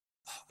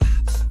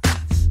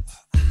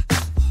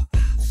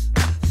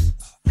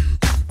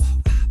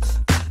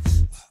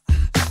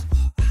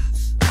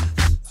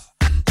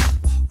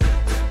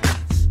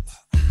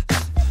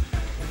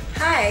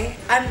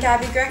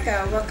Gabi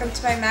Grecko. Welcome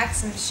to my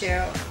MAXIM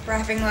show. We're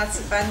having lots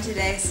of fun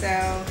today, so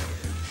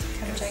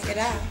come check it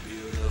out.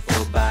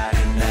 Beautiful body,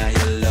 now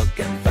you're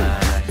looking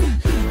fine.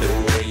 The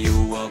way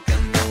you walk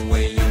and the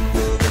way you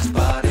move, it's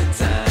party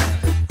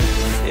time.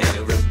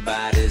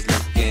 Everybody's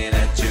looking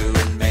at you,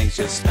 it makes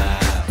you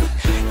smile.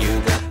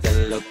 You got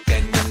the look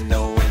and you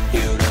know it,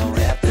 you don't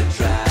have to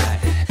try.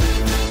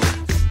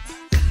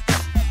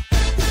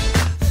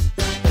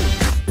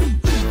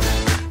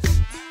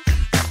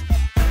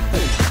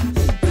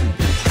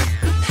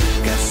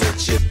 Got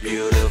such a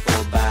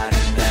beautiful body,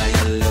 now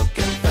you're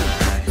looking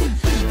fine.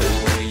 The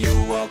way you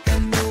walk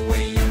and the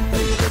way you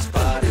move, it's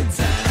party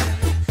time.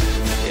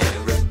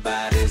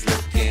 Everybody's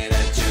looking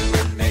at you,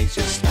 it makes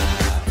you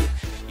smile.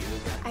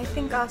 I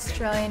think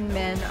Australian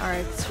men are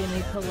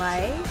extremely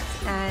polite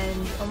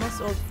and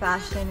almost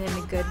old-fashioned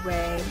in a good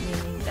way,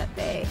 meaning that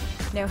they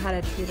know how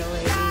to treat a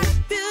lady.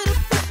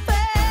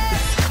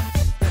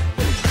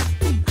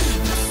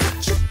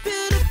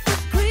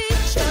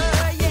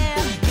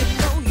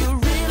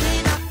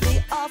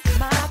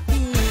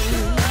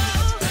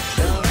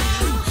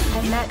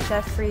 I met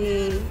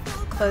Jeffrey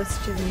close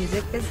to the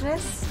music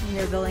business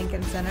near the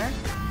Lincoln Center.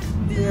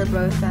 We were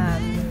both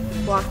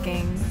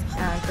walking,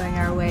 going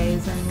our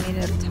ways, and we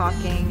ended up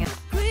talking.